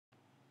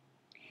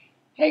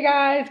Hey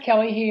guys,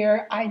 Kelly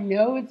here. I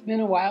know it's been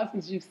a while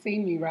since you've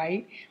seen me,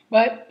 right?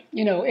 But,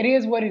 it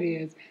is what it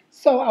is.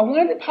 So I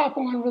wanted to pop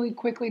on really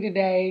quickly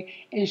today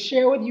and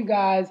share with you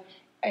guys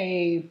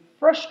a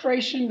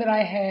frustration that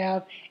I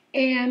have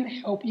and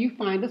help you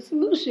find a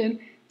solution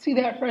to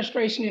that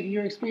frustration if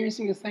you're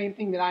experiencing the same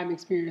thing that I'm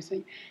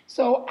experiencing.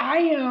 So I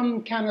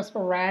am kind of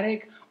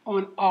sporadic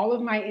on all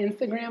of my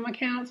Instagram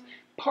accounts,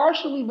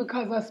 partially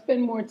because I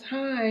spend more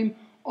time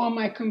on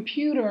my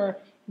computer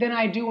than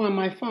I do on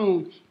my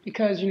phone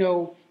because,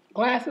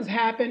 glasses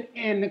happen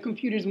and the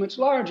computer is much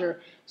larger.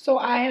 So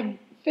I have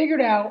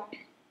figured out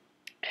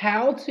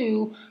how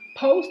to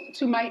post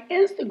to my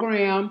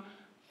Instagram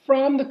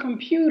from the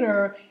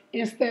computer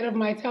instead of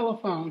my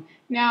telephone.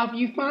 Now, if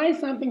you find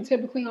something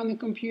typically on the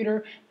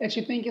computer that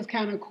you think is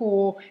kind of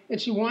cool,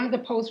 that you wanted to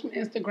post from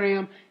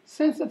Instagram,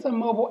 since it's a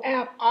mobile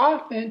app,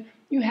 often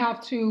you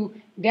have to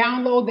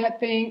download that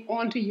thing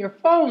onto your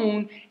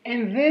phone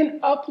and then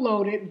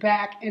upload it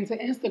back into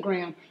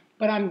Instagram.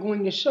 But I'm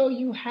going to show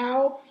you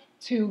how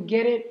to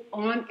get it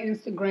on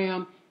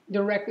Instagram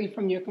directly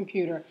from your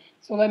computer.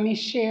 So let me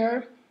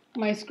share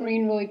my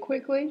screen really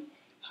quickly.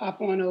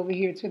 Hop on over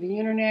here to the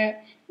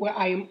internet where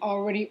I am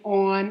already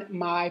on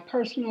my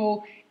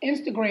personal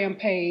Instagram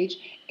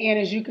page. And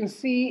as you can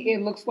see,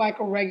 it looks like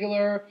a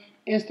regular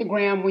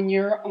Instagram when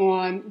you're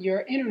on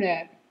your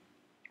internet.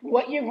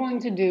 What you're going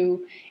to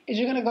do is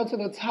you're going to go to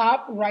the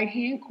top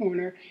right-hand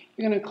corner.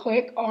 You're going to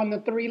click on the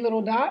three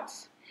little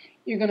dots.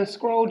 You're going to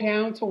scroll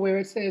down to where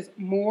it says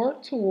More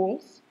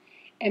Tools.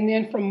 And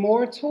then from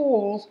More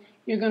Tools,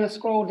 you're going to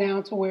scroll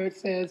down to where it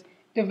says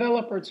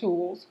Developer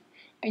Tools.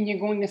 And you're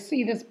going to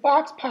see this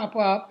box pop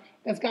up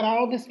that's got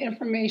all this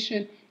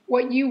information.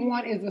 What you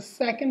want is the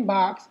second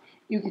box.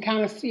 You can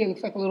kind of see it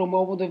looks like a little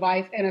mobile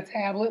device and a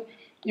tablet.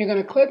 You're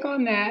going to click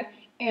on that,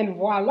 and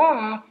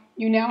voila,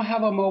 you now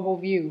have a mobile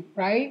view,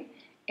 right?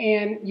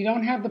 And you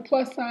don't have the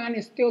plus sign.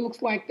 It still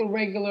looks like the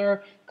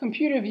regular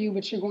computer view,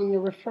 but you're going to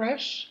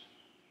refresh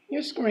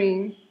your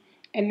screen.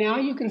 And now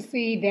you can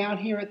see down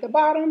here at the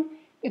bottom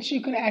that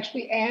you can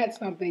actually add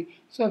something.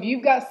 So if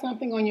you've got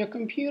something on your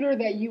computer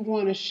that you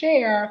want to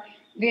share,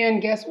 then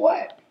guess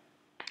what?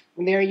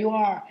 There you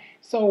are.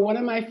 So one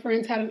of my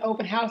friends had an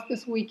open house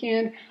this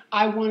weekend.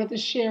 I wanted to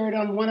share it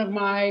on one of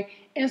my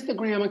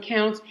Instagram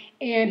accounts,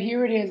 and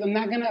here it is. I'm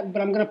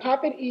gonna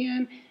pop it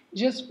in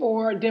just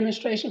for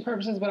demonstration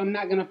purposes, but I'm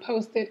not gonna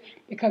post it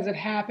because it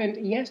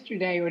happened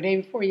yesterday or day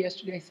before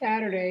yesterday,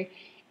 Saturday.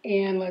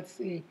 And let's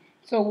see.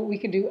 So we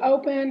could do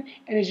open,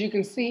 and as you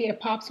can see, it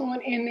pops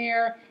on in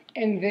there,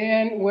 and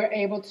then we're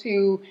able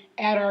to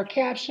add our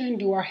caption,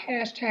 do our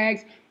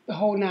hashtags, the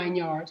whole 9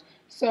 yards.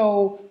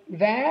 So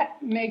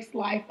that makes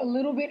life a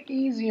little bit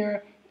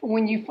easier for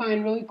when you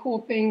find really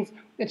cool things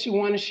that you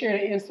want to share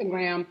to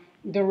Instagram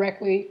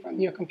directly from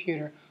your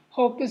computer.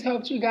 Hope this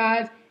helped you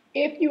guys.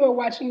 If you are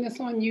watching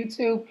this on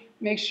YouTube,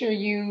 make sure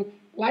you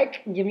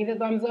like, give me the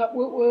thumbs up,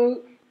 woo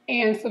woo,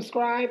 and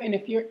subscribe. And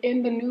if you're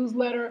in the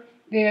newsletter,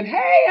 then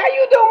hey, how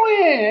you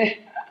doing?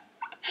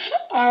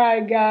 All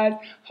right, guys.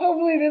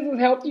 Hopefully this has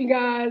helped you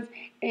guys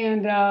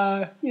and,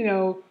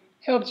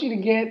 helped you to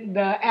get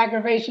the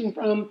aggravation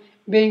from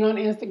being on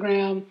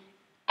Instagram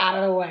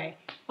out of the way.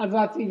 I'll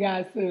talk to you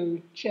guys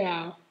soon.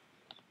 Ciao.